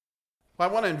Well,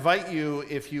 I want to invite you,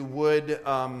 if you would,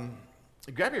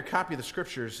 grab your copy of the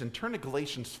Scriptures and turn to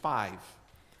Galatians 5.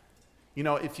 You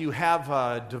know, if you have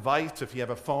a device, if you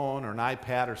have a phone or an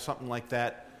iPad or something like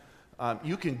that,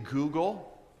 you can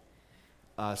Google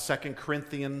 2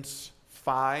 Corinthians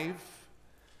 5,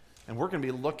 and we're going to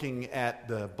be looking at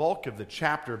the bulk of the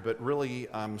chapter, but really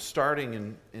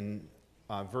starting in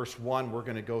verse 1, we're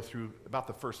going to go through about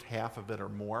the first half of it or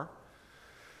more.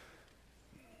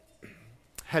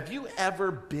 Have you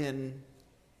ever been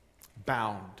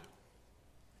bound?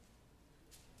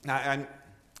 Now, I'm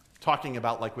talking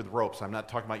about like with ropes. I'm not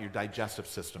talking about your digestive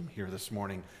system here this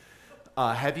morning.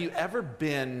 Have you ever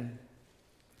been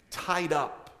tied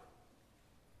up?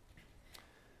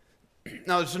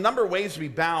 Now, there's a number of ways to be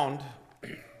bound.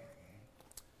 You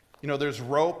know, there's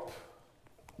rope,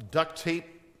 duct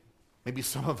tape. Maybe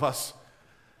some of us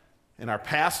in our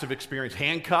past have experienced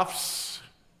handcuffs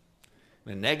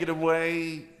in a negative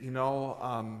way, you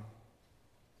know.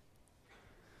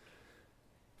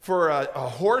 For a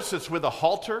horse, it's with a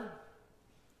halter.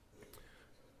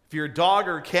 If you're a dog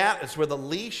or a cat, it's with a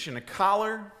leash and a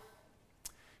collar.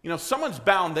 You know, someone's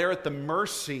bound there at the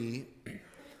mercy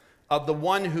of the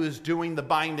one who is doing the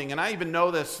binding. And I even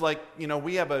know this, like, you know,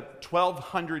 we have a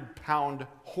 1,200-pound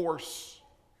horse,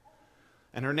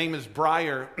 and her name is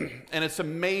Briar, and it's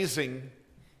amazing.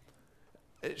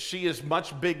 She is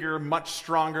much bigger, much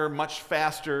stronger, much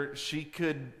faster. She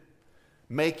could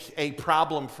make a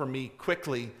problem for me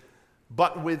quickly,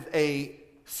 but with a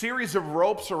series of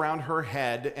ropes around her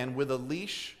head and with a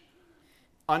leash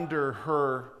under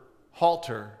her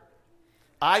halter,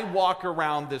 I walk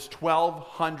around this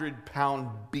 1,200-pound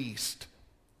beast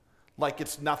like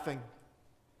it's nothing.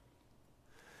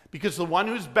 Because the one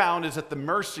who's bound is at the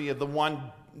mercy of the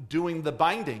one doing the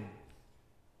binding.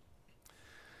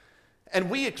 And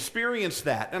we experience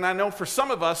that. And I know for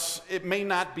some of us, it may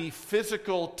not be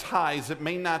physical ties, it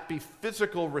may not be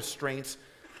physical restraints,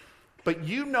 but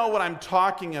you know what I'm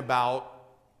talking about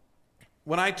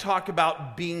when I talk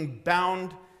about being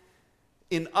bound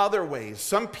in other ways.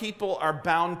 Some people are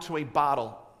bound to a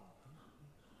bottle.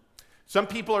 Some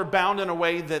people are bound in a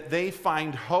way that they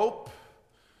find hope,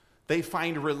 they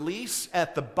find release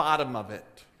at the bottom of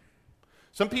it.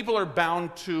 Some people are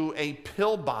bound to a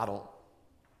pill bottle.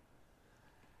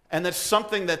 And that's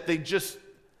something that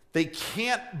they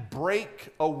can't break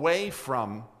away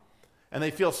from. And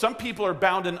they feel some people are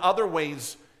bound in other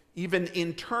ways, even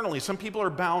internally. Some people are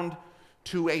bound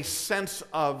to a sense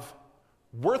of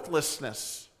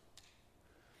worthlessness,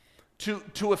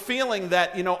 to a feeling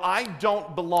that, you know, I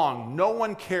don't belong. No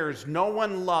one cares. No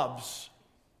one loves.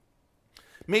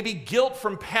 Maybe guilt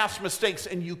from past mistakes,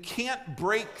 and you can't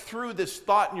break through this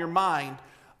thought in your mind,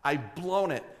 I've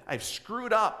blown it. I've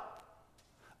screwed up.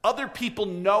 Other people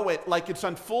know it like it's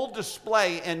on full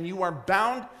display, and you are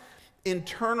bound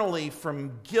internally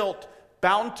from guilt,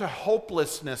 bound to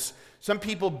hopelessness. Some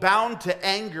people bound to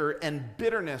anger and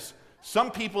bitterness.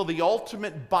 Some people, the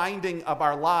ultimate binding of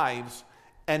our lives,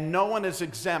 and no one is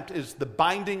exempt, is the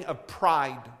binding of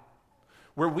pride,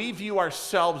 where we view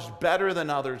ourselves better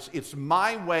than others. It's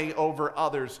my way over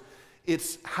others.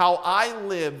 It's how I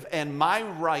live and my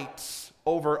rights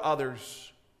over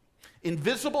others.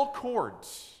 Invisible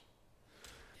cords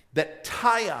that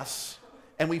tie us,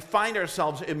 and we find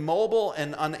ourselves immobile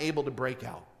and unable to break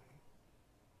out.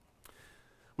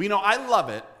 Well, you know, I love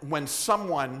it when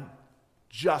someone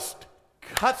just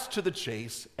cuts to the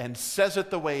chase and says it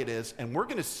the way it is, and we're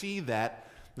going to see that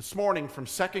this morning from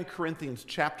 2 Corinthians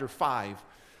chapter 5.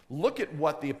 Look at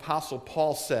what the Apostle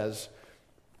Paul says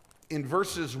in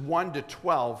verses 1 to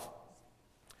 12.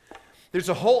 There's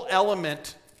a whole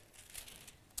element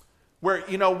where,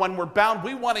 you know, when we're bound,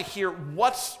 we want to hear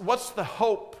what's the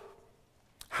hope?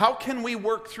 How can we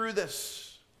work through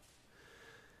this?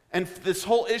 And this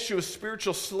whole issue of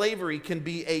spiritual slavery can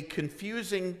be a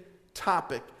confusing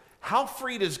topic. How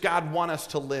free does God want us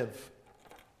to live?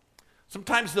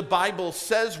 Sometimes the Bible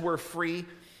says we're free.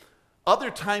 Other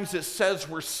times it says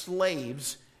we're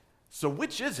slaves. So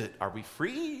which is it? Are we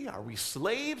free? Are we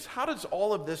slaves? How does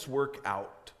all of this work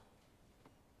out?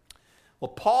 Well,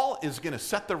 Paul is going to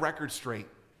set the record straight.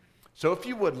 So if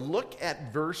you would look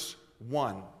at verse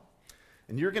 1,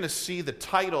 and you're going to see the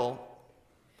title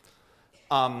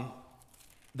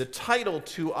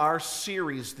to our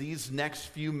series, these next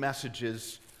few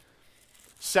messages,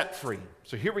 Set Free.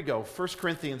 So here we go, 1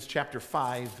 Corinthians chapter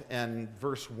 5 and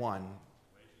verse 1.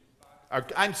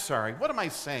 I'm sorry, what am I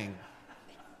saying?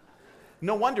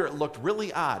 No wonder it looked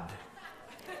really odd.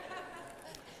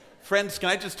 Friends, can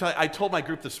I just tell you, I told my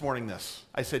group this morning this.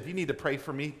 I said, you need to pray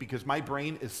for me because my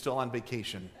brain is still on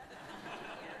vacation.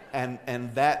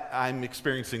 And that, I'm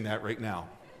experiencing that right now.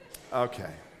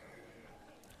 Okay.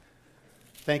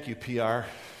 Thank you, PR,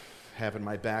 having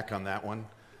my back on that one.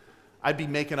 I'd be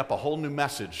making up a whole new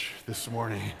message this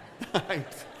morning.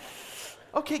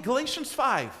 Okay, Galatians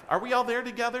 5. Are we all there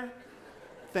together?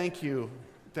 Thank you.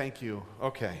 Thank you.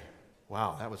 Okay.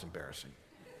 Wow, that was embarrassing.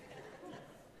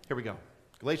 Here we go.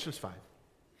 Galatians 5.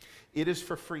 It is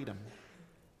for freedom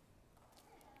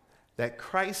that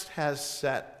Christ has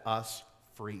set us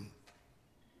free.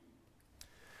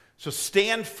 So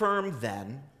stand firm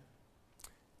then,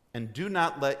 and do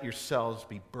not let yourselves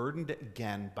be burdened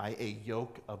again by a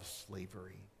yoke of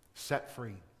slavery. Set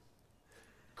free.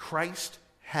 Christ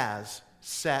has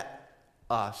set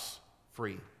us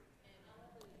free.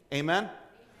 Amen?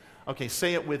 Okay,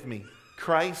 say it with me.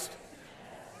 Christ.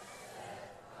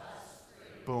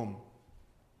 Boom.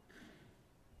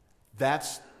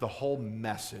 That's the whole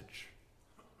message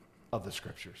of the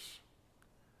Scriptures.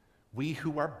 We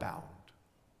who are bound,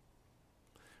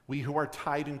 we who are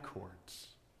tied in cords,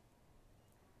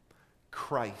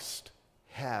 Christ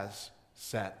has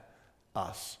set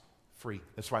us free.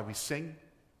 That's why we sing.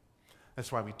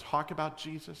 That's why we talk about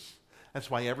Jesus. That's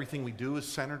why everything we do is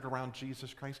centered around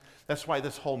Jesus Christ. That's why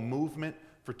this whole movement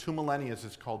for 2 millennia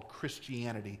is called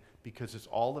Christianity, because it's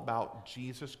all about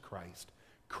Jesus Christ.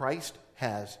 Christ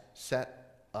has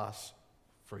set us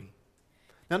free.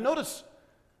 Now notice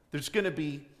there's going to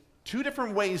be 2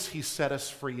 different ways he set us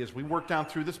free as we work down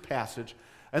through this passage.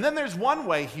 And then there's one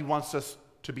way he wants us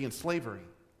to be in slavery.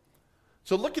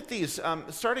 So look at these.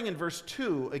 Starting in verse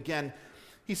 2, again,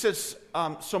 he says,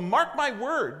 so mark my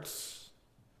words,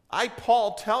 I,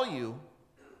 Paul, tell you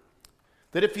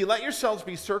that if you let yourselves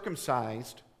be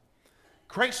circumcised,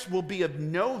 Christ will be of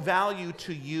no value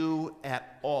to you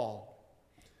at all.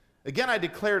 Again, I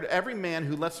declare to every man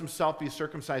who lets himself be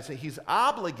circumcised that he's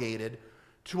obligated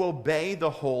to obey the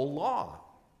whole law.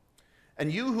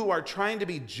 And you who are trying to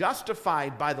be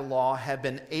justified by the law have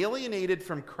been alienated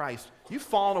from Christ. You've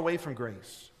fallen away from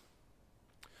grace.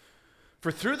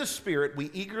 For through the Spirit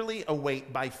we eagerly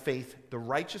await by faith the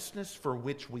righteousness for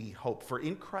which we hope. For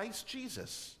in Christ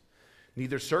Jesus,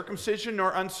 neither circumcision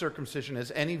nor uncircumcision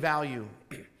has any value.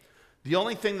 The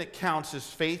only thing that counts is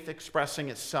faith expressing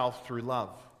itself through love.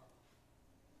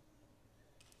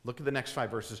 Look at the next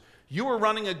 5 verses. You are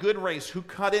running a good race. Who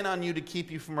cut in on you to keep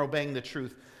you from obeying the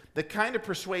truth? The kind of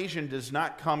persuasion does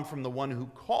not come from the one who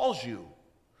calls you.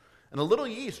 And a little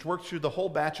yeast works through the whole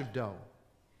batch of dough.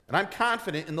 And I'm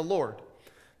confident in the Lord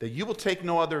that you will take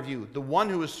no other view. The one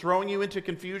who is throwing you into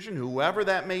confusion, whoever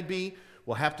that may be,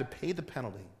 will have to pay the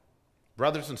penalty.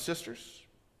 Brothers and sisters,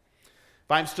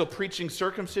 if I'm still preaching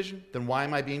circumcision, then why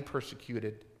am I being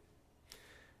persecuted?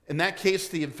 In that case,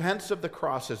 the offense of the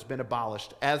cross has been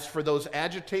abolished. As for those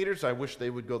agitators, I wish they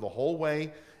would go the whole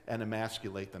way and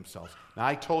emasculate themselves. Now,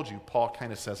 I told you, Paul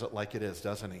kind of says it like it is,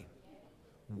 doesn't he?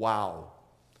 Wow.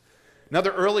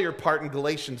 Another earlier part in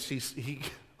Galatians, he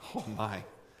oh my.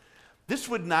 This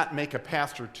would not make a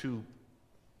pastor too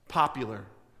popular.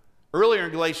 Earlier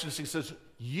in Galatians, he says,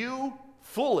 you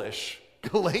foolish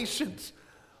Galatians.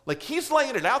 Like, he's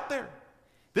laying it out there.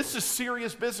 This is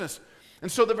serious business.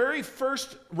 And so the very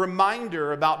first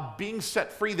reminder about being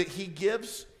set free that he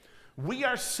gives, we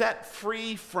are set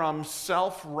free from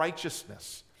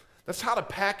self-righteousness. That's how to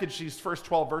package these first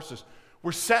 12 verses.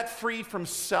 We're set free from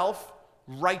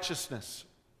self-righteousness.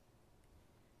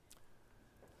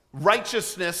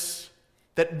 Righteousness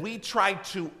that we try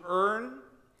to earn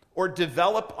or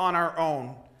develop on our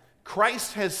own.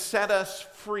 Christ has set us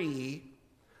free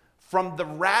from the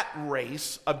rat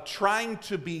race of trying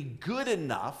to be good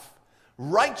enough,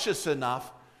 righteous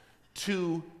enough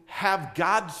to have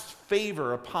God's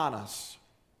favor upon us.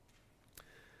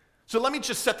 So let me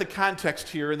just set the context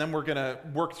here, and then we're going to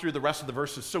work through the rest of the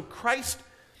verses. So Christ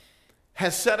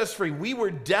has set us free. We were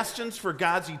destined for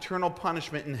God's eternal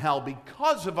punishment in hell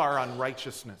because of our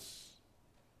unrighteousness.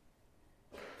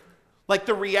 Like,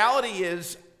 the reality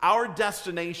is, our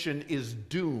destination is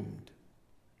doomed.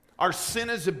 Our sin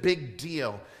is a big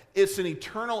deal. It's an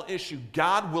eternal issue.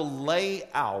 God will lay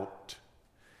out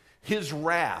his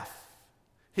wrath,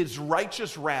 his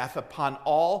righteous wrath upon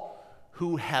all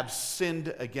who have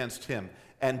sinned against him.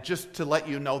 And just to let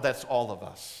you know, that's all of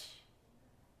us.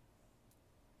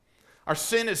 Our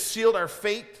sin has sealed our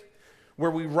fate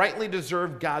where we rightly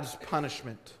deserve God's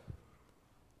punishment.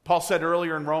 Paul said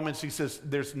earlier in Romans, he says,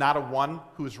 there's not a one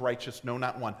who is righteous, no,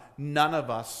 not one. None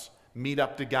of us meet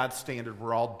up to God's standard.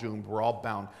 We're all doomed. We're all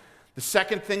bound. The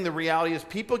second thing, the reality is,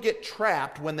 people get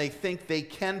trapped when they think they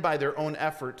can, by their own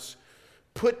efforts,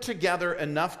 put together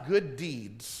enough good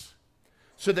deeds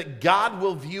so that God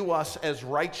will view us as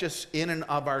righteous in and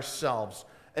of ourselves.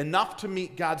 enough to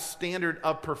meet God's standard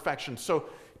of perfection. So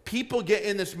people get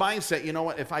in this mindset, you know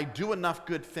what, if I do enough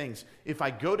good things, if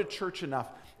I go to church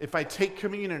enough, if I take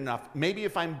communion enough, maybe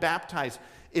if I'm baptized,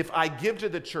 if I give to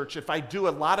the church, if I do a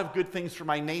lot of good things for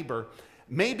my neighbor,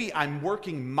 maybe I'm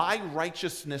working my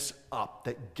righteousness up,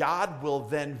 that God will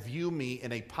then view me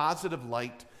in a positive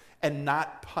light and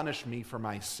not punish me for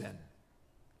my sin.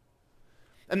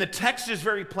 And the text is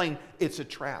very plain. It's a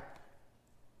trap.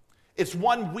 It's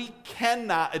one we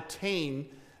cannot attain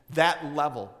that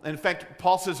level. In fact,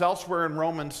 Paul says elsewhere in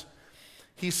Romans,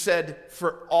 he said,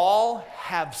 for all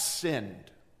have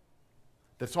sinned.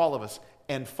 That's all of us,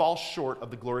 and fall short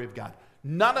of the glory of God.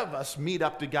 None of us meet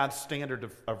up to God's standard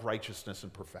of righteousness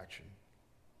and perfection.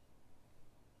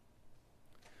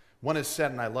 One has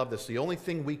said, and I love this, the only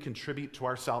thing we contribute to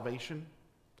our salvation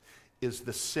is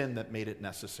the sin that made it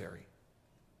necessary.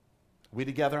 Are we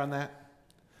together on that?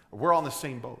 We're all in the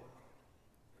same boat.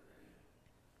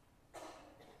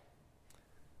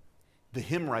 The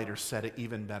hymn writer said it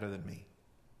even better than me.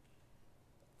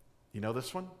 You know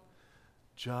this one?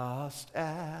 Just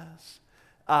as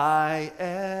I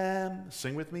am,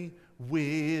 sing with me,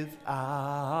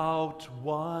 without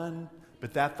one,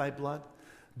 but that thy blood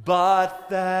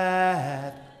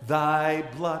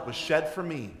was shed for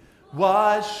me,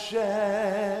 was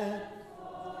shed,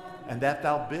 and that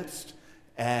thou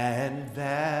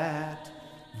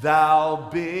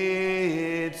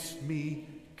bidst me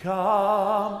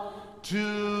come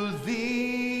to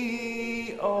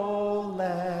thee, O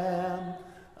Lamb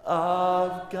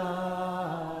of God.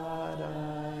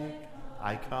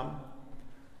 I come.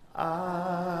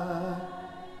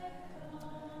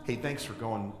 Hey, thanks for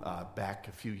going back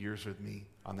a few years with me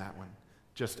on that one.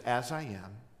 Just as I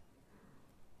am,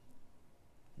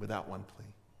 without one plea.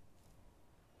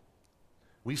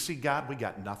 We see God, we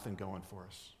got nothing going for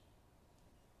us.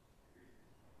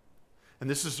 And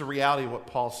this is the reality of what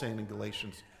Paul's saying in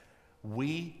Galatians.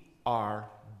 We are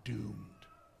doomed.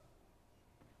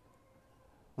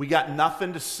 We got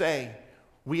nothing to say.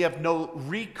 We have no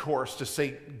recourse to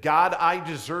say, God, I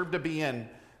deserve to be in.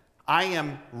 I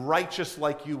am righteous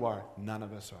like you are. None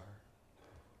of us are.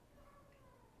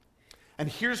 And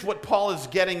here's what Paul is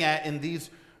getting at in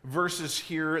these verses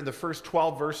here, in the first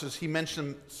 12 verses. He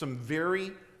mentioned some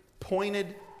very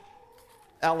pointed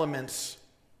elements.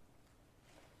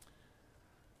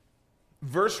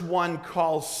 Verse 1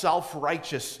 calls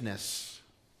self-righteousness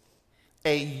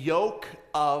a yoke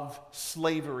of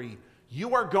slavery.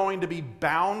 You are going to be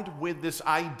bound with this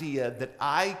idea that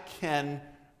I can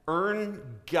earn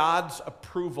God's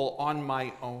approval on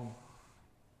my own.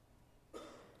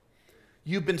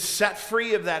 You've been set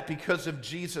free of that because of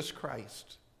Jesus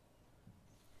Christ.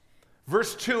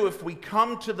 Verse 2, if we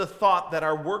come to the thought that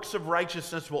our works of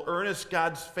righteousness will earn us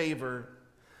God's favor,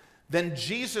 then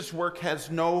Jesus' work has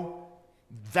no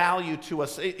value to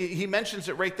us. He mentions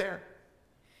it right there.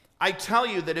 I tell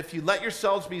you that if you let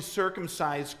yourselves be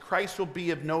circumcised, Christ will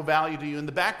be of no value to you. And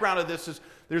the background of this is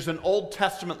there's an Old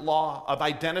Testament law of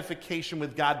identification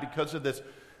with God because of this.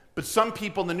 But some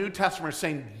people in the New Testament are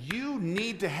saying, you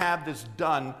need to have this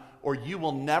done or you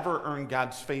will never earn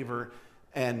God's favor.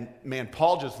 And man,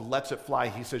 Paul just lets it fly.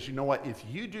 He says, you know what? If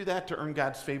you do that to earn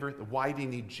God's favor, why do you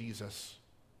need Jesus?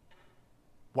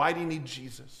 Why do you need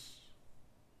Jesus?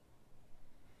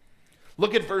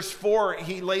 Look at verse 4.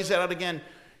 He lays that out again.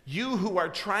 You who are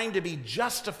trying to be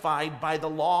justified by the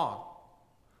law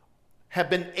have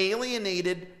been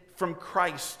alienated from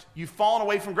Christ. You've fallen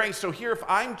away from grace. So here, if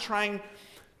I'm trying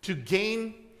to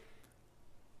gain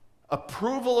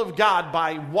approval of God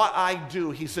by what I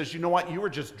do, he says, you know what? You are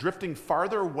just drifting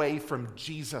farther away from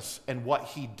Jesus and what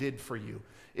he did for you.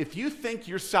 If you think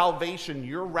your salvation,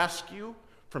 your rescue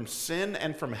from sin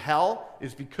and from hell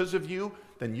is because of you,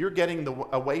 then you're getting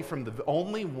away from the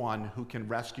only one who can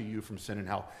rescue you from sin and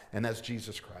hell, and that's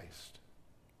Jesus Christ.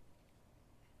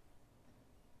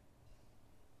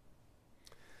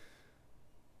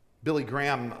 Billy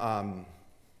Graham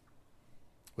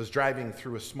was driving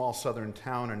through a small southern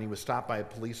town, and he was stopped by a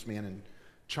policeman and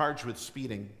charged with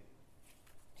speeding.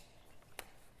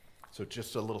 So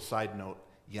just a little side note,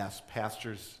 yes,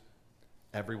 pastors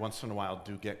every once in a while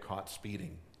do get caught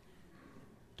speeding.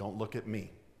 Don't look at me.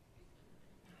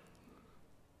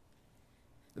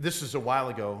 This is a while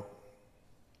ago.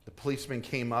 The policeman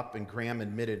came up and Graham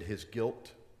admitted his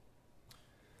guilt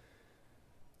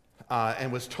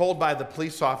and was told by the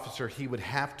police officer he would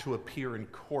have to appear in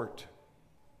court.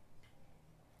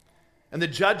 And the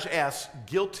judge asked,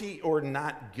 guilty or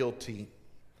not guilty?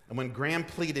 And when Graham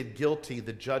pleaded guilty,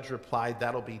 the judge replied,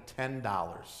 that'll be $10.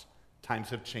 Times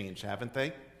have changed, haven't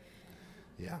they?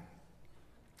 Yeah.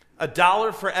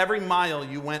 $1 for every mile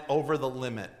you went over the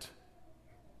limit.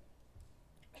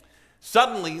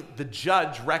 Suddenly, the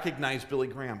judge recognized Billy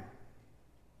Graham.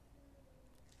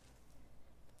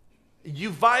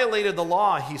 You violated the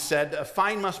law, he said. A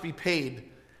fine must be paid.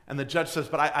 And the judge says,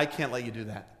 but I can't let you do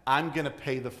that. I'm going to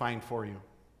pay the fine for you.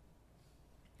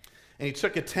 And he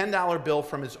took a $10 bill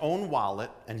from his own wallet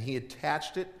and he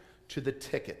attached it to the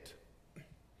ticket.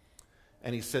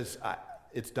 And he says,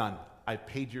 it's done. I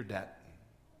paid your debt.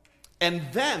 And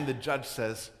then the judge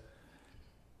says,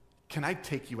 can I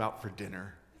take you out for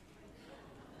dinner?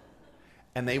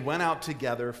 And they went out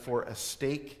together for a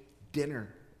steak dinner.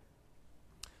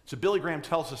 So Billy Graham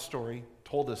told this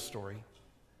story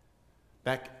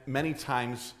back many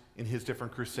times in his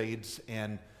different crusades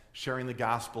and sharing the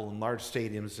gospel in large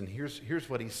stadiums. And here's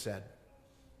what he said.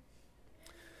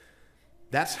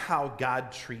 That's how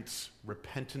God treats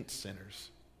repentant sinners.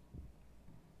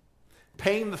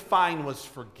 Paying the fine was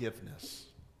forgiveness.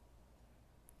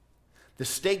 The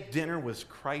steak dinner was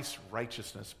Christ's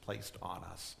righteousness placed on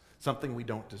us, something we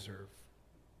don't deserve.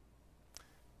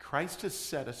 Christ has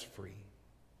set us free.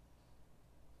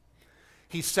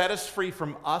 He set us free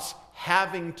from us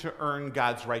having to earn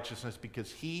God's righteousness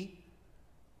because he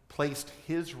placed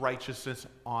his righteousness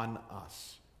on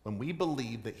us when we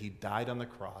believe that he died on the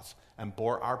cross and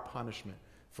bore our punishment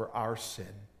for our sin.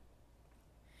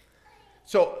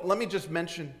 So let me just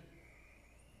mention,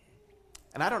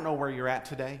 and I don't know where you're at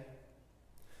today.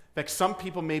 In fact, some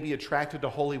people may be attracted to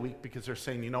Holy Week because they're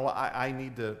saying, you know what, I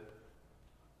need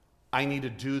to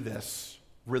do this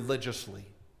religiously.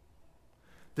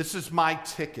 This is my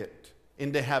ticket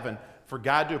into heaven for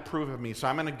God to approve of me. So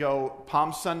I'm going to go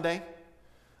Palm Sunday,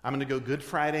 I'm going to go Good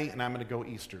Friday, and I'm going to go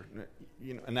Easter.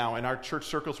 You know, now, in our church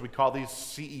circles, we call these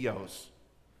CEOs.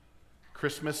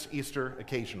 Christmas, Easter,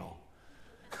 occasional.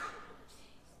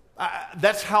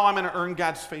 That's how I'm going to earn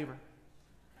God's favor.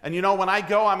 And you know, when I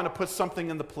go, I'm going to put something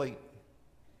in the plate.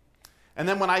 And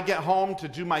then when I get home to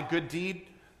do my good deed,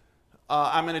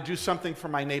 I'm going to do something for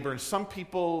my neighbor. And some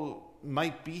people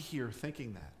might be here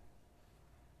thinking that.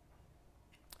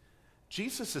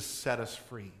 Jesus has set us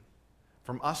free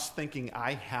from us thinking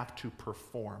I have to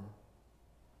perform.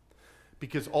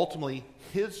 Because ultimately,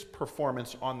 his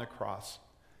performance on the cross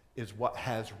is what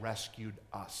has rescued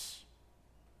us.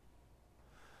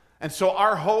 And so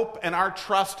our hope and our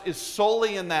trust is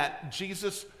solely in that.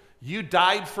 Jesus, you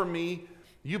died for me.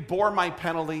 You bore my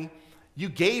penalty. You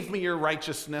gave me your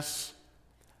righteousness.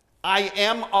 I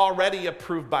am already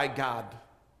approved by God.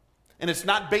 And it's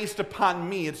not based upon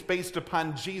me. It's based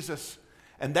upon Jesus.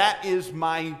 And that is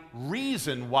my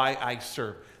reason why I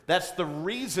serve. That's the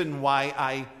reason why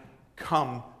I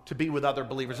come to be with other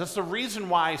believers. That's the reason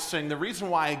why I sing, the reason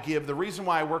why I give, the reason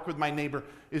why I work with my neighbor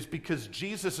is because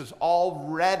Jesus has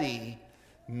already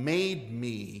made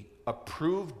me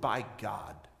approved by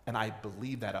God, and I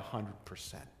believe that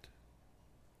 100%.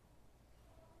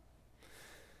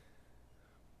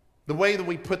 The way that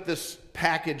we put this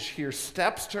package here,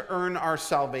 steps to earn our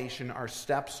salvation are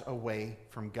steps away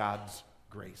from God's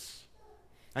grace.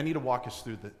 I need to walk us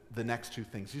through the next two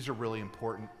things. These are really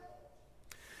important.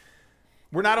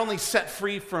 We're not only set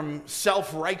free from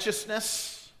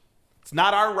self-righteousness. It's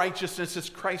not our righteousness, it's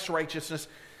Christ's righteousness.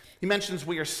 He mentions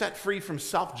we are set free from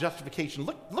self-justification.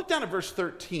 Look down at verse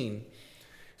 13. It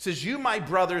says, you, my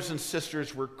brothers and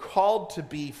sisters, were called to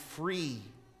be free.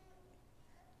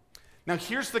 Now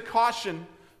here's the caution.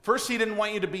 First, he didn't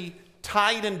want you to be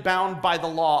tied and bound by the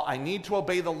law. I need to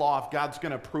obey the law if God's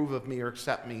going to approve of me or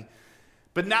accept me.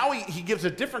 But now he gives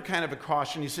a different kind of a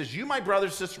caution. He says, you, my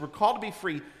brothers and sisters, were called to be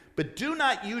free, but do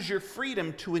not use your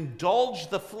freedom to indulge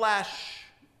the flesh.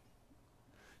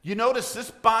 You notice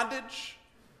this bondage?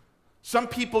 Some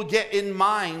people get in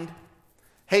mind,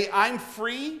 hey, I'm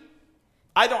free.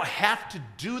 I don't have to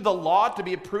do the law to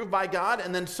be approved by God.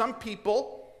 And then some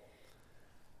people,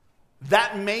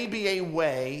 that may be a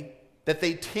way that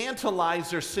they tantalize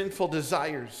their sinful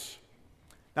desires.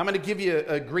 Now, I'm going to give you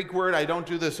a Greek word. I don't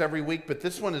do this every week, but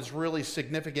this one is really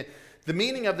significant. The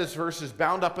meaning of this verse is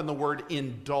bound up in the word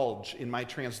indulge in my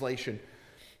translation,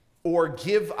 or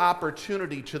give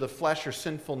opportunity to the flesh or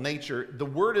sinful nature. The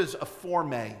word is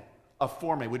aphorme.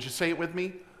 Aphorme. Would you say it with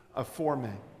me?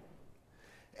 Aphorme.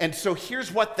 And so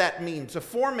here's what that means.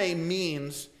 Aphorme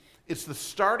means it's the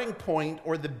starting point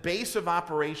or the base of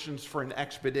operations for an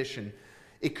expedition.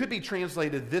 It could be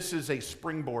translated, this is a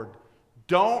springboard.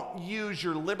 Don't use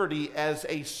your liberty as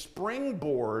a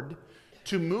springboard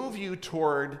to move you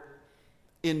toward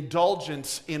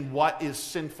indulgence in what is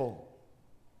sinful.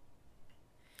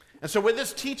 And so with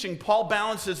this teaching, Paul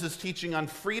balances his teaching on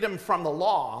freedom from the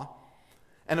law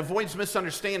and avoids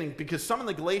misunderstanding, because some in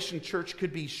the Galatian church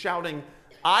could be shouting,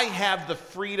 I have the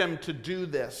freedom to do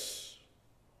this,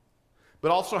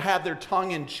 but also have their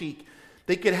tongue in cheek.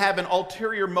 They could have an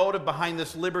ulterior motive behind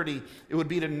this liberty. It would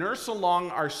be to nurse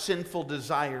along our sinful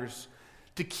desires,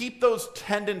 to keep those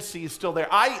tendencies still there.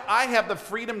 I have the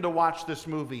freedom to watch this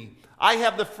movie. I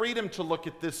have the freedom to look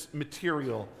at this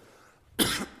material.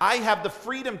 I have the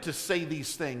freedom to say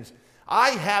these things.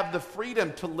 I have the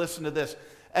freedom to listen to this.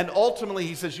 And ultimately,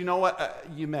 he says, you know what?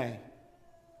 You may.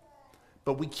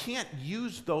 But we can't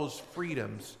use those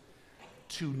freedoms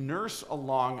to nurse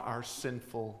along our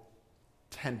sinful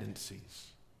tendencies.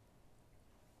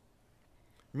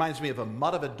 Reminds me of a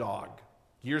mutt of a dog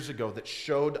years ago that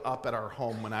showed up at our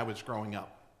home when I was growing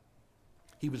up.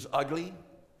 He was ugly,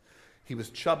 he was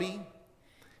chubby,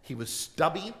 he was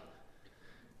stubby,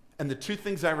 and the two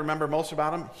things I remember most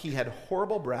about him, he had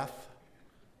horrible breath,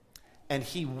 and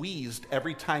he wheezed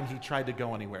every time he tried to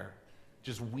go anywhere.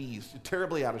 Just wheezed,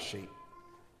 terribly out of shape.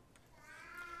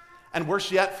 And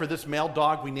worse yet, for this male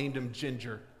dog, we named him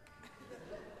Ginger.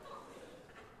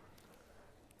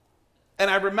 And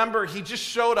I remember he just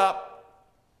showed up,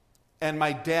 and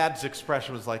my dad's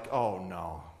expression was like, oh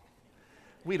no,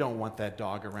 we don't want that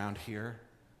dog around here.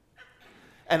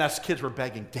 And us kids were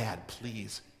begging, Dad,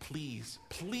 please, please,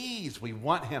 please, we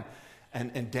want him.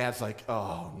 And Dad's like,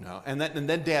 oh no. And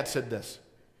then Dad said this,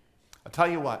 I'll tell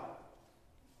you what,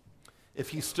 if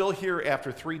he's still here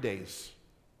after 3 days,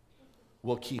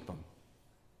 we'll keep him.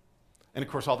 And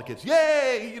of course all the kids,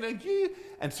 yay, yay.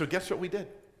 And so guess what we did?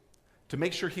 To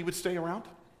make sure he would stay around,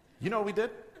 you know what we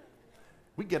did?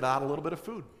 We get out a little bit of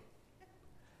food,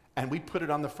 and we put it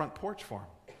on the front porch for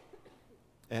him.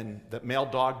 And that male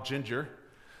dog, Ginger,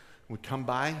 would come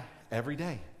by every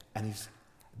day, and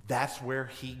that's where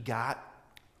he got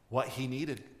what he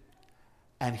needed.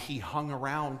 And he hung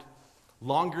around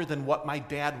longer than what my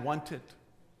dad wanted.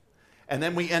 And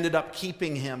then we ended up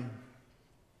keeping him.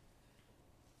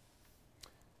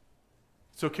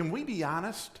 So can we be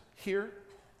honest here?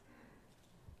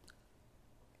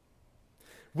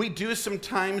 We do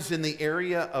sometimes in the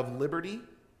area of liberty.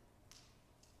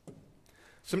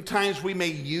 Sometimes we may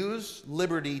use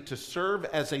liberty to serve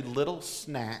as a little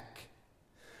snack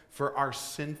for our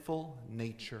sinful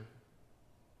nature.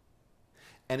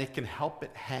 And it can help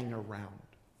it hang around.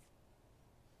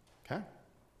 Okay?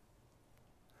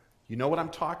 You know what I'm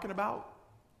talking about?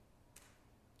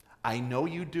 I know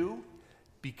you do,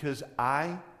 because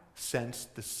I sense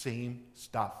the same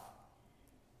stuff.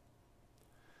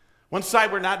 One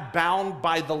side, we're not bound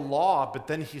by the law, but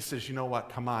then he says, you know what,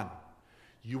 come on.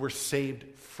 You were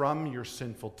saved from your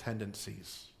sinful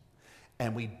tendencies.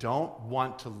 And we don't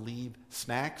want to leave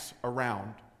snacks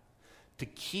around to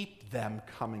keep them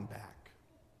coming back.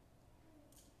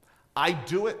 I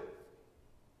do it.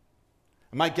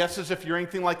 And my guess is if you're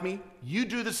anything like me, you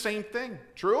do the same thing.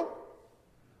 True?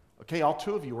 Okay, all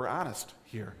two of you were honest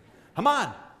here. Come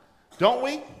on, don't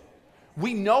we?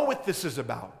 We know what this is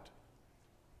about.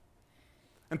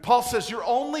 And Paul says you're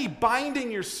only binding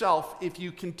yourself if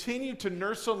you continue to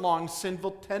nurse along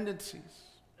sinful tendencies.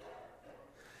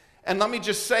 And let me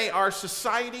just say, our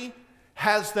society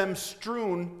has them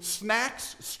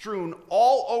snacks strewn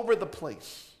all over the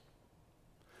place.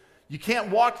 You can't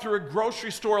walk through a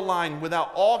grocery store line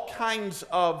without all kinds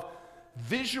of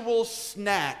visual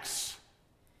snacks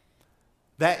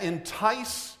that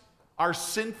entice our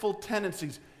sinful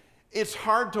tendencies. It's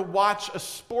hard to watch a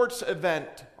sports event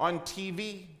on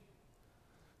TV.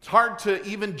 It's hard to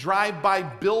even drive by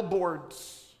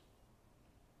billboards.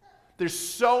 There's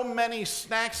so many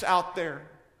snacks out there.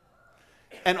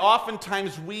 And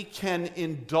oftentimes we can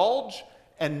indulge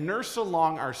and nurse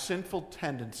along our sinful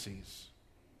tendencies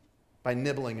by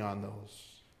nibbling on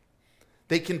those.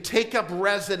 They can take up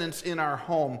residence in our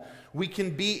home. We can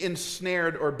be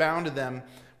ensnared or bound to them.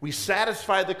 We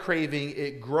satisfy the craving.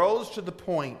 It grows to the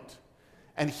point.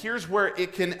 And here's where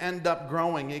it can end up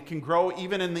growing. It can grow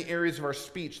even in the areas of our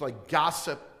speech, like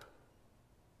gossip.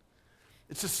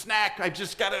 It's a snack. I've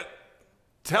just got to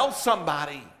tell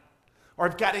somebody, or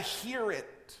I've got to hear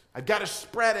it. I've got to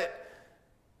spread it.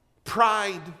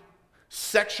 Pride,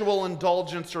 sexual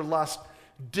indulgence or lust,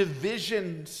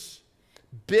 divisions,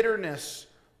 bitterness,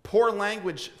 poor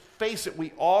language. Face it,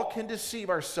 we all can deceive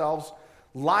ourselves,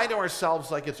 lie to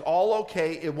ourselves like it's all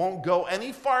okay. It won't go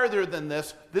any farther than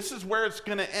this. This is where it's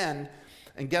going to end.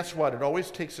 And guess what? It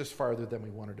always takes us farther than we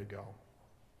wanted to go.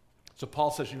 So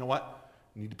Paul says, you know what?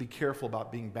 We need to be careful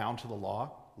about being bound to the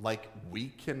law. Like we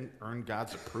can earn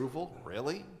God's approval?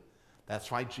 Really?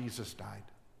 That's why Jesus died.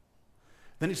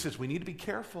 Then he says we need to be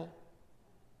careful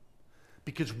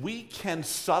Because we can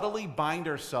subtly bind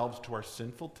ourselves to our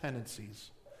sinful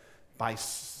tendencies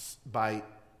by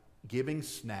giving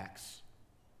snacks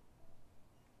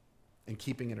and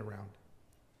keeping it around.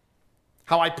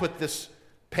 How I put this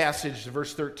passage,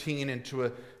 verse 13, into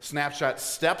a snapshot: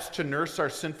 steps to nurse our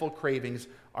sinful cravings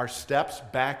are steps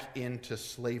back into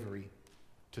slavery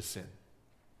to sin.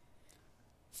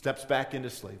 Steps back into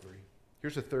slavery.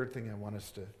 Here's a third thing I want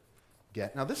us to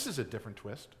get. Now, this is a different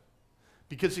twist.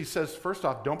 Because he says, first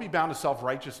off, don't be bound to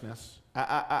self-righteousness.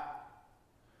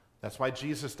 That's why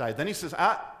Jesus died. Then he says,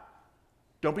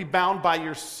 don't be bound by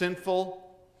your sinful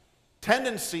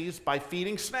tendencies by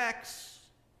feeding snacks.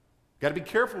 Got to be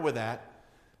careful with that.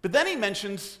 But then he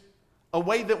mentions a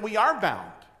way that we are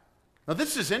bound. Now,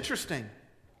 this is interesting.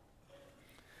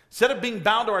 Instead of being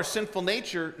bound to our sinful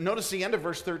nature, notice the end of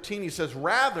verse 13. He says,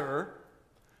 rather,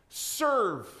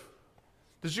 serve.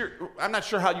 I'm not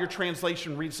sure how your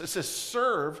translation reads. It says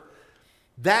serve.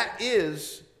 That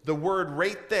is the word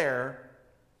right there,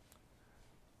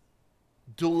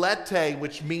 doulete,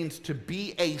 which means to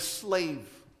be a slave.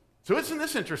 So isn't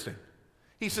this interesting?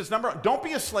 He says, number one, don't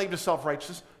be a slave to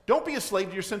self-righteousness. Don't be a slave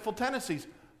to your sinful tendencies.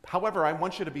 However, I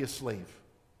want you to be a slave.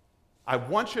 I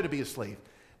want you to be a slave.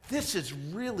 This is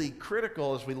really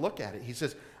critical as we look at it. He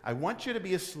says, I want you to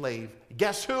be a slave.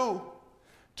 Guess who?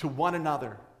 To one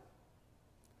another.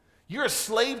 You're a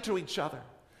slave to each other.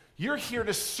 You're here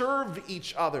to serve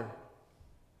each other.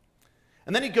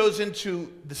 And then he goes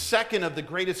into the second of the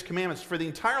greatest commandments. For the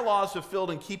entire law is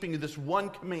fulfilled in keeping this one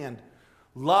command: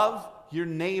 love your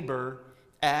neighbor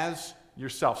as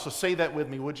yourself. So say that with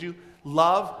me, would you?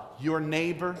 Love your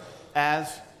neighbor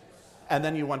as, and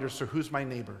then you wonder, so who's my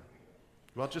neighbor?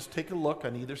 Well, just take a look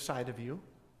on either side of you.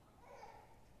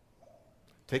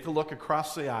 Take a look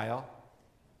across the aisle.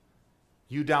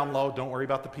 You down low, don't worry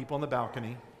about the people on the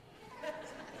balcony.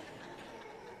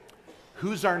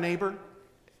 Who's our neighbor?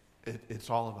 It's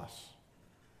all of us.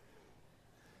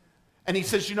 And he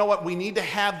says, you know what? We need to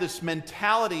have this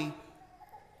mentality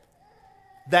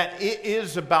that it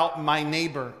is about my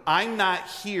neighbor. I'm not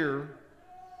here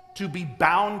to be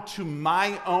bound to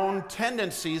my own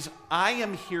tendencies. I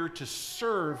am here to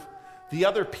serve the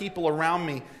other people around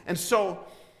me. And so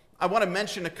I want to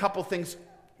mention a couple things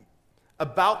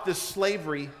about this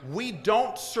slavery. We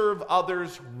don't serve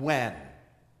others when.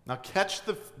 Now catch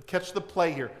the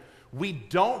play here. We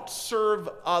don't serve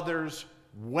others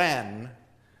when,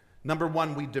 number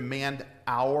one, we demand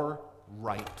our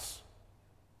rights.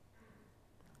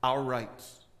 Our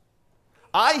rights.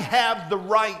 I have the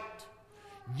right.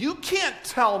 You can't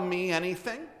tell me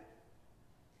anything.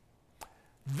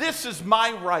 This is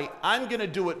my right. I'm going to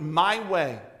do it my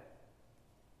way.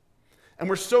 And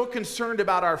we're so concerned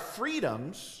about our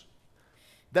freedoms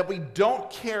that we don't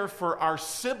care for our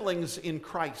siblings in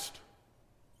Christ.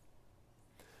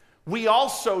 We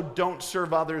also don't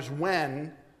serve others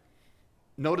when,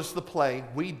 notice the play,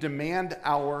 we demand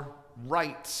our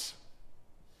rights.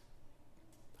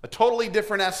 A totally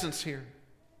different essence here.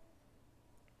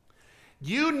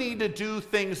 You need to do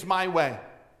things my way.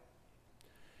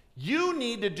 You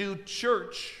need to do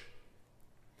church.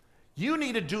 You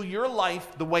need to do your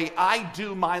life the way I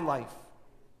do my life.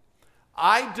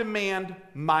 I demand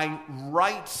my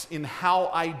rights in how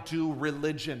I do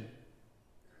religion.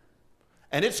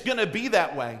 And it's going to be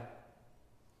that way. And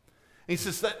he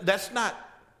says that's not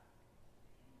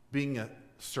being a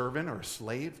servant or a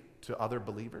slave to other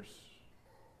believers.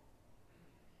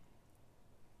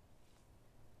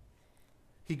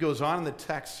 He goes on in the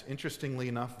text, interestingly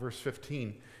enough, verse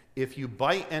 15. If you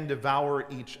bite and devour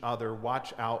each other,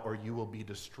 watch out or you will be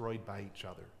destroyed by each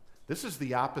other. This is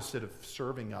the opposite of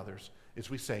serving others, is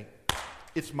we say,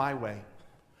 it's my way.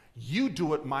 You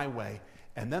do it my way.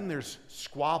 And then there's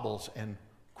squabbles and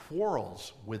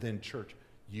quarrels within church.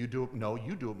 You do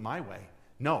it my way.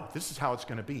 No, this is how it's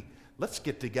going to be. Let's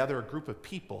get together a group of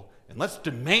people and let's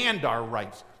demand our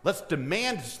rights. Let's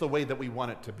demand it's the way that we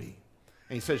want it to be.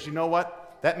 And he says, you know what?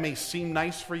 That may seem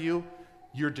nice for you.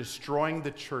 You're destroying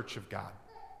the church of God.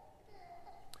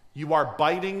 You are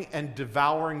biting and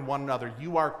devouring one another.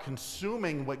 You are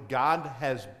consuming what God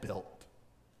has built.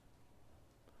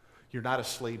 You're not a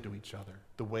slave to each other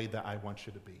the way that I want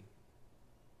you to be.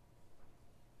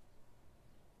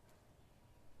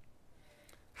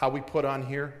 How we put on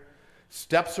here,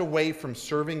 steps away from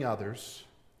serving others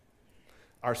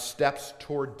are steps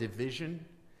toward division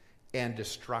and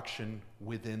destruction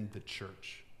within the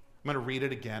church. I'm going to read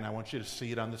it again. I want you to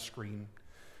see it on the screen.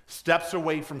 Steps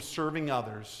away from serving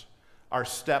others are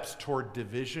steps toward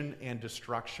division and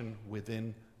destruction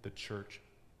within the church,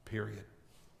 period.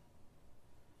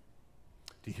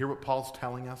 Do you hear what Paul's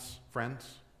telling us,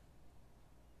 friends?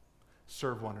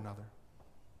 serve one another.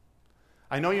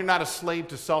 I know you're not a slave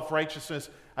to self-righteousness.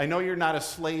 I know you're not a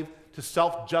slave to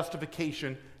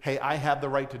self-justification. Hey, I have the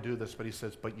right to do this. But he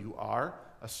says, but you are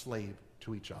a slave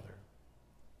to each other.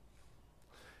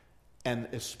 And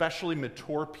especially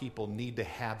mature people need to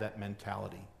have that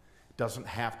mentality. It doesn't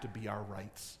have to be our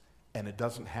rights, and it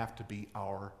doesn't have to be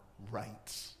our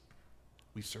rights.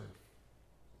 We serve.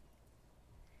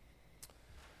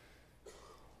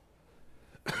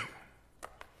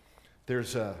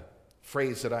 There's a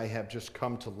phrase that I have just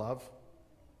come to love,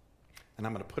 and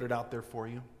I'm going to put it out there for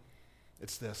you.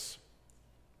 It's this: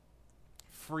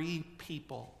 free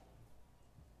people.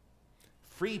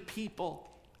 Free people.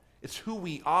 It's who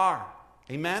we are.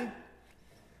 Amen?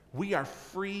 We are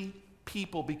free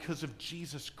people because of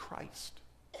Jesus Christ.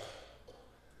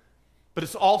 But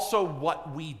it's also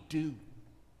what we do.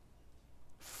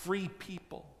 Free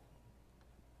people.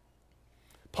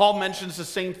 Paul mentions the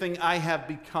same thing. I have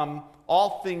become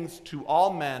all things to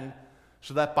all men,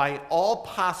 so that by all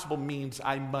possible means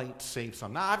I might save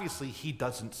some. Now, obviously, he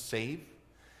doesn't save,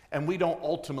 and we don't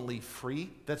ultimately free.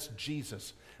 That's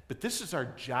Jesus. But this is our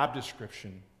job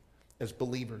description as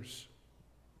believers.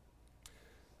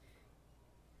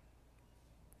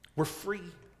 We're free.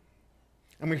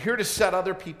 And we're here to set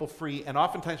other people free, and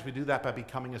oftentimes we do that by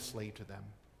becoming a slave to them.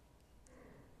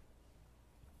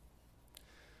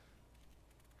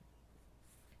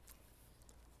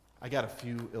 I got a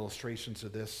few illustrations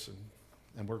of this,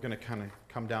 and we're going to kind of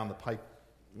come down the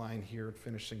pipeline here and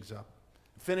finish things up.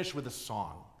 Finish with a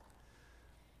song.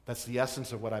 That's the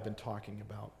essence of what I've been talking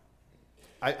about.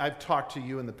 I've talked to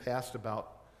you in the past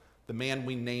about the man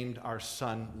we named our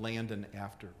son Landon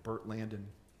after, Bert Landon.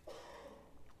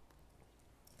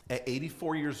 At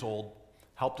 84 years old,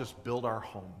 helped us build our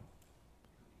home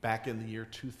back in the year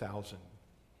 2000.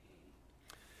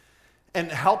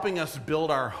 And helping us build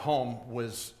our home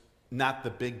was not the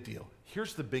big deal.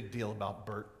 Here's the big deal about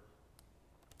Bert.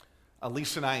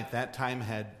 Elise and I at that time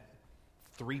had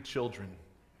 3 children.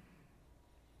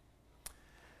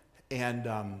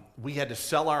 And we had to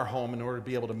sell our home in order to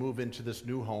be able to move into this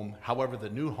new home. However, the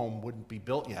new home wouldn't be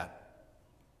built yet.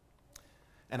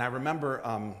 And I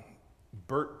remember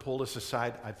Bert pulled us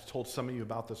aside. I've told some of you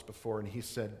about this before, and he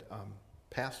said,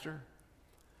 Pastor,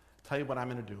 I'll tell you what I'm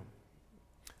going to do.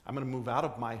 I'm going to move out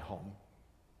of my home,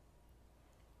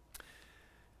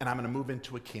 and I'm going to move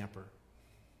into a camper.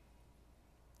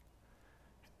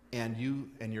 And you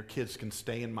and your kids can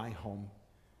stay in my home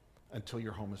until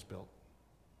your home is built.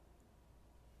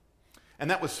 And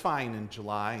that was fine in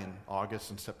July and August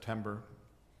and September.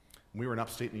 We were in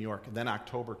upstate New York, and then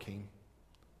October came.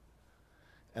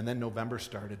 And then November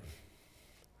started.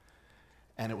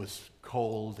 And it was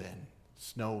cold and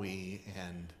snowy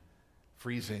and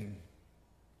freezing.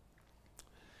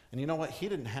 And you know what? He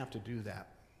didn't have to do that.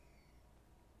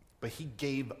 But he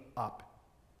gave up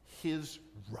his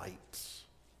rights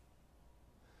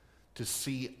to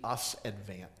see us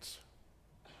advance.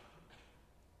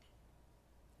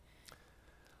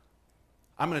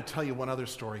 I'm going to tell you one other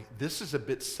story. This is a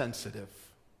bit sensitive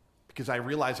because I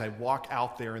realize I walk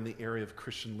out there in the area of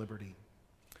Christian liberty.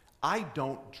 I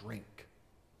don't drink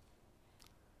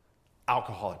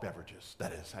alcoholic beverages.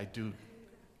 That is, I do.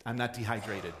 I'm not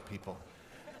dehydrated, people.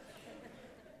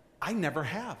 I never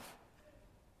have.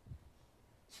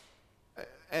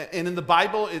 And in the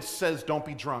Bible, it says don't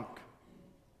be drunk.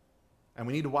 And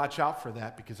we need to watch out for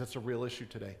that because that's a real issue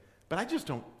today. But I just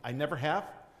don't. I never have.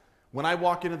 When I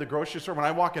walk into the grocery store, when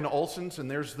I walk into Olson's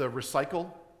and there's the recycle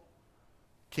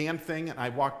can thing, and I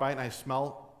walk by and I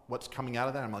smell what's coming out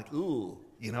of that, I'm like, ooh,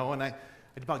 you know, and I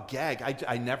about gag.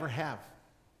 I never have.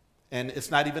 And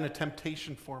it's not even a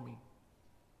temptation for me.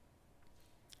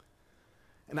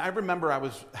 And I remember I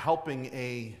was helping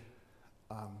a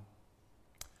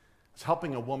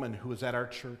woman who was at our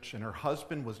church, and her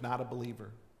husband was not a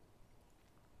believer.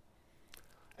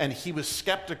 And he was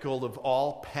skeptical of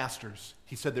all pastors.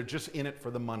 He said they're just in it for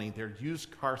the money. They're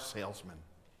used car salesmen.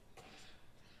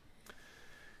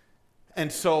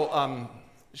 And so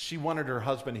she wanted her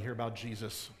husband to hear about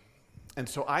Jesus. And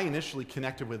so I initially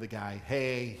connected with the guy.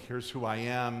 Hey, here's who I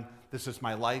am. This is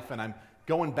my life. And I'm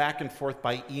going back and forth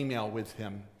by email with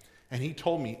him. And he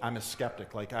told me I'm a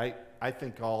skeptic. Like, I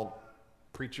think all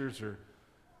preachers are,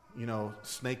 you know,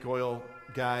 snake oil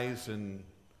guys and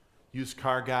used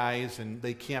car guys, and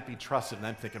they can't be trusted. And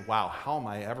I'm thinking, wow, how am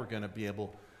I ever going to be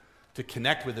able to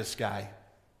connect with this guy?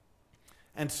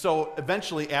 And so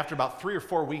eventually, after about 3 or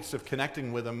 4 weeks of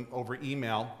connecting with him over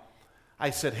email, I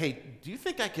said, hey, do you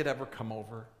think I could ever come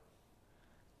over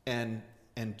and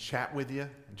chat with you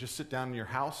and just sit down in your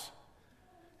house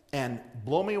and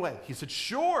blow me away? He said,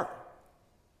 sure.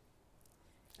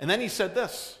 And then he said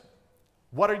this,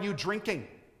 "What are you drinking?"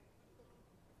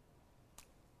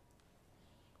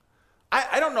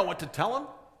 I don't know what to tell him.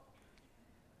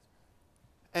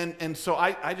 And so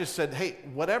I just said, "Hey,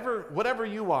 whatever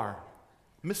you are,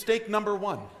 mistake number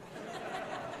one."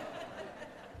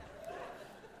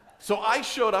 So I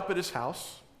showed up at his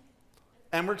house,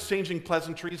 and we're exchanging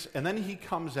pleasantries, and then he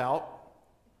comes out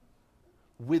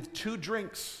with 2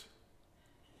 drinks.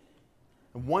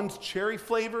 And one's cherry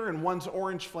flavor and one's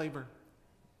orange flavor.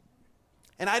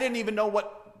 And I didn't even know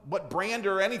what brand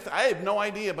or anything. I have no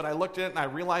idea, but I looked at it and I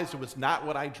realized it was not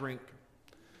what I drink.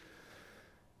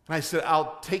 And I said,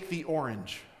 "I'll take the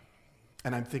orange."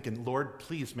 And I'm thinking, "Lord,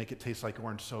 please make it taste like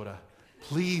orange soda.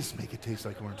 Please make it taste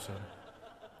like orange soda."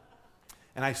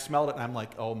 And I smelled it and I'm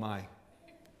like, "Oh my."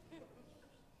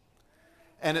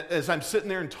 And as I'm sitting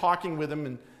there and talking with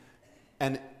him,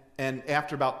 and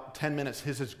after about 10 minutes,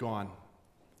 his is gone.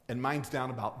 And mine's down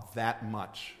about that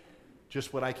much.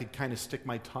 Just what I could kind of stick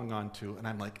my tongue onto. And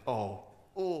I'm like, oh.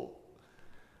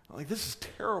 I'm like, this is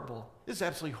terrible. This is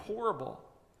absolutely horrible.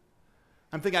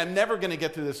 I'm thinking, I'm never going to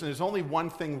get through this. And there's only one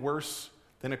thing worse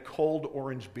than a cold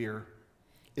orange beer.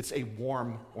 It's a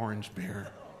warm orange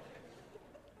beer.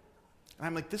 And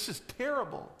I'm like, this is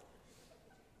terrible.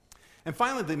 And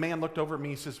finally, the man looked over at me.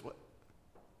 He says, "What?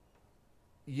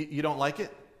 You don't like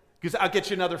it?" Because "I'll get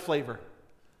you another flavor."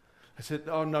 I said,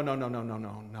 "Oh,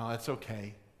 no, that's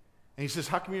okay." And he says,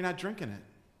 "How come you're not drinking it?"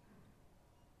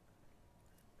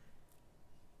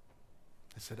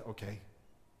 I said, "Okay,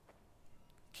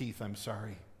 Keith, I'm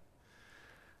sorry.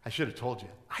 I should have told you.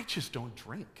 I just don't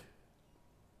drink.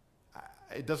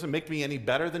 It doesn't make me any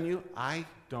better than you. I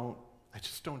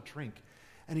just don't drink."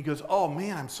 And he goes, "Oh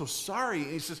man, I'm so sorry."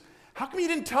 And he says, "How come you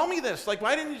didn't tell me this? Like,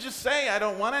 why didn't you just say, I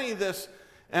don't want any of this?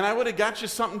 And I would have got you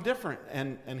something different."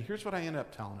 And here's what I ended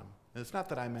up telling him. And it's not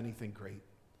that I'm anything great.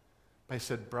 But I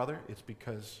said, "Brother, it's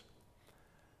because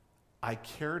I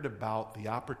cared about the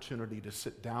opportunity to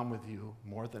sit down with you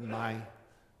more than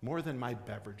my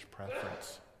beverage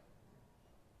preference."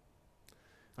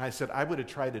 And I said, "I would have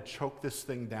tried to choke this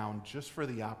thing down just for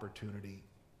the opportunity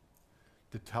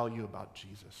to tell you about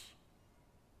Jesus."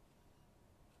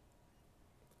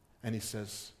 And he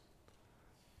says,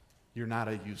 "You're not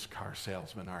a used car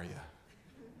salesman, are you?"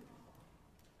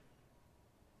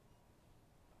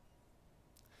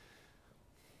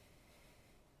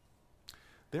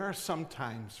 There are some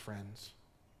times, friends,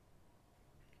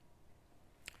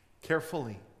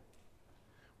 carefully,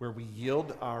 where we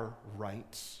yield our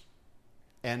rights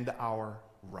and our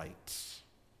rights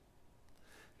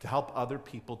to help other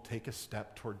people take a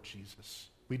step toward Jesus.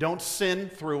 We don't sin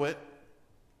through it,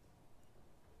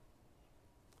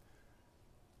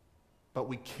 but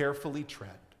we carefully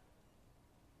tread.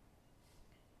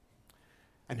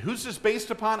 And who's this based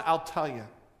upon? I'll tell you.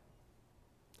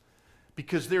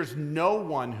 Because there's no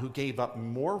one who gave up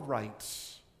more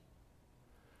rights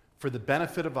for the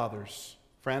benefit of others,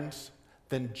 friends,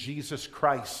 than Jesus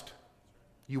Christ.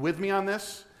 You with me on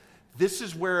this? This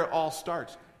is where it all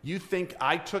starts. You think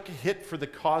I took a hit for the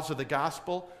cause of the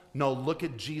gospel? No, look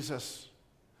at Jesus,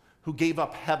 who gave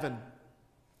up heaven,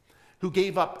 who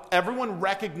gave up everyone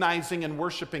recognizing and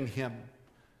worshiping him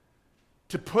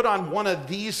to put on one of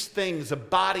these things, a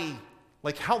body.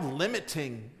 Like, how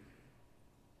limiting.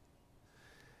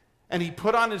 And he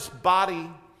put on his body,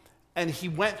 and he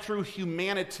went through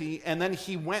humanity, and then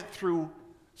he went through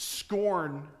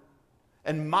scorn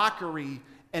and mockery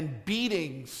and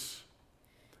beatings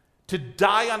to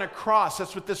die on a cross.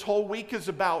 That's what this whole week is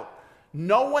about.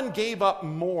 No one gave up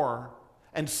more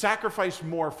and sacrificed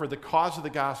more for the cause of the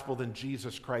gospel than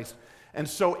Jesus Christ. And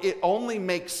so it only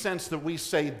makes sense that we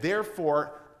say,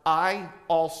 therefore, I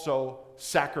also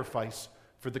sacrifice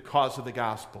for the cause of the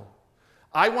gospel.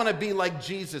 I want to be like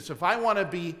Jesus. If I want to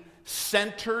be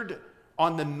centered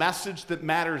on the message that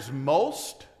matters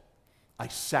most, I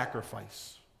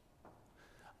sacrifice.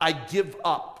 I give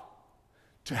up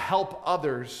to help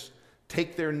others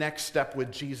take their next step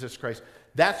with Jesus Christ.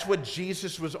 That's what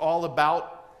Jesus was all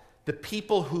about. The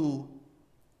people who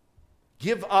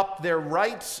give up their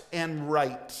rights and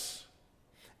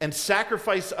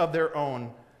sacrifice of their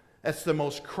own. That's the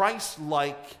most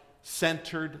Christ-like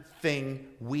centered thing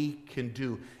we can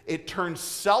do. It turns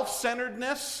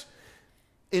self-centeredness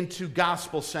into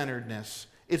gospel-centeredness.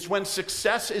 It's when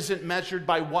success isn't measured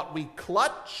by what we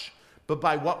clutch, but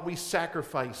by what we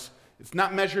sacrifice. It's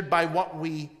not measured by what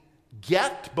we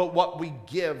get, but what we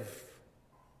give.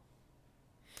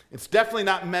 It's definitely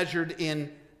not measured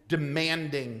in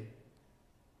demanding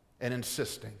and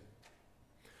insisting.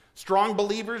 Strong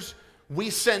believers, we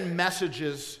send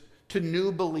messages to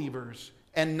new believers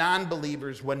and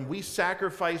non-believers when we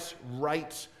sacrifice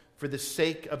rights for the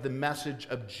sake of the message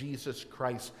of Jesus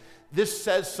Christ. This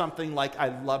says something like, I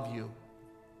love you.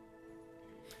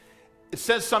 It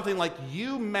says something like,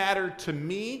 you matter to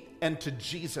me and to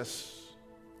Jesus.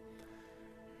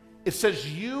 It says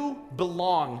you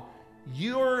belong.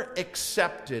 You're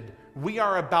accepted. We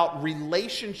are about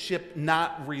relationship,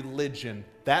 not religion.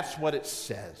 That's what it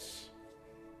says.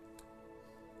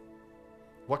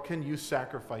 What can you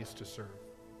sacrifice to serve?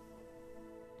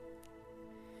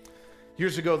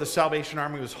 Years ago, the Salvation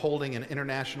Army was holding an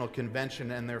international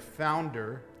convention, and their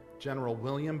founder, General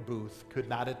William Booth, could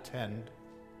not attend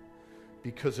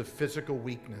because of physical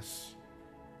weakness.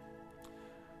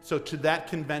 So to that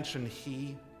convention,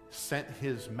 he sent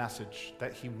his message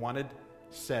that he wanted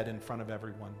said in front of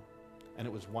everyone. And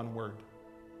it was one word.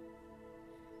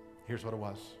 Here's what it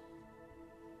was.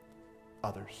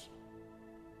 Others.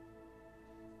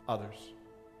 Others.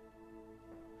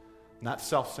 Not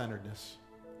self-centeredness.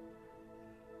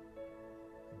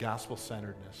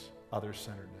 Gospel-centeredness.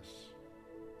 Other-centeredness.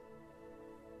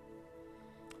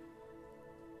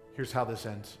 Here's how this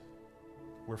ends.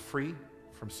 We're free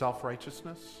from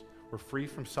self-righteousness. We're free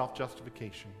from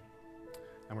self-justification.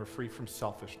 And we're free from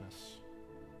selfishness.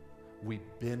 We've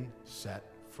been set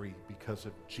free because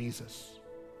of Jesus.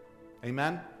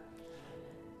 Amen?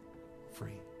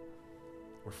 Free.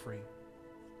 We're free.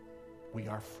 We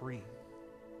are free.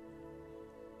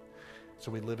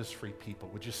 So we live as free people.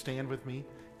 Would you stand with me?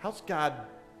 How's God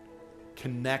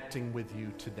connecting with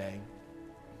you today?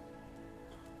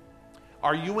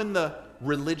 Are you in the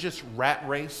religious rat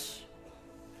race?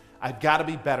 I've got to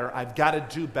be better. I've got to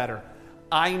do better.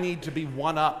 I need to be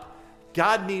one up.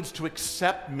 God needs to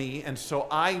accept me, and so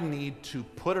I need to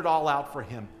put it all out for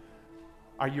him.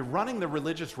 Are you running the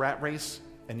religious rat race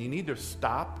and you need to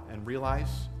stop and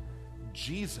realize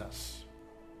Jesus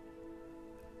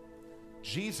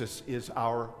is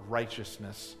our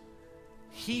righteousness.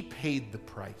 He paid the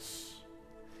price.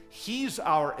 He's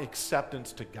our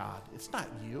acceptance to God. It's not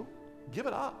you. Give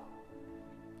it up.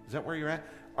 Is that where you're at?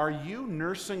 Are you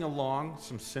nursing along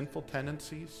some sinful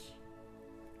tendencies?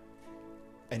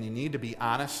 And you need to be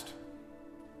honest.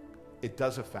 It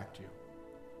does affect you.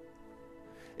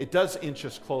 It does inch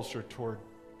us closer toward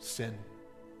sin.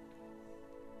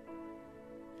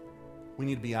 We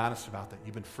need to be honest about that.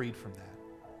 You've been freed from that.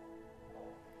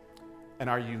 And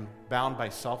are you bound by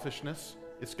selfishness?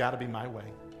 It's got to be my way.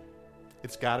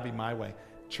 It's got to be my way.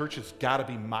 Church has got to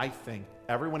be my thing.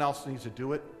 Everyone else needs to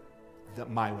do it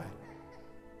my way.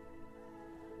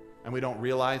 And we don't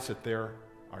realize that there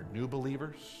are new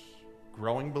believers,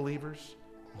 growing believers,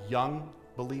 young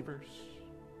believers,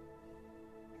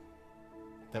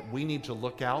 that we need to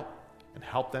look out and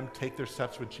help them take their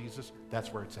steps with Jesus.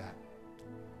 That's where it's at.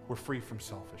 We're free from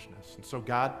selfishness. And so,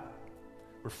 God,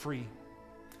 we're free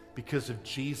because of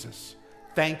Jesus.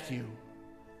 Thank you.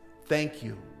 Thank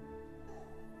you.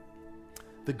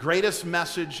 The greatest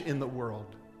message in the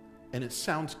world, and it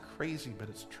sounds crazy, but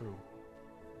it's true.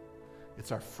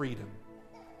 It's our freedom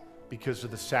because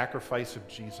of the sacrifice of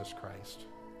Jesus Christ.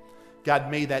 God,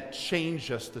 may that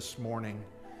change us this morning.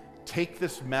 Take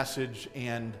this message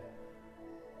and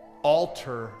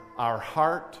alter our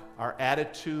heart, our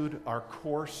attitude, our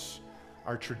course,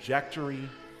 our trajectory,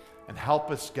 and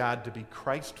help us, God, to be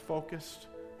Christ-focused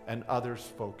and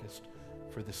others-focused.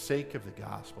 For the sake of the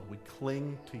gospel, we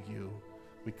cling to you.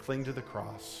 We cling to the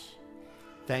cross.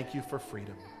 Thank you for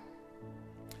freedom.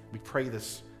 We pray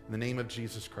this in the name of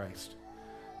Jesus Christ.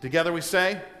 Together we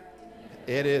say,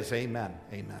 it is. Amen.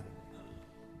 Amen.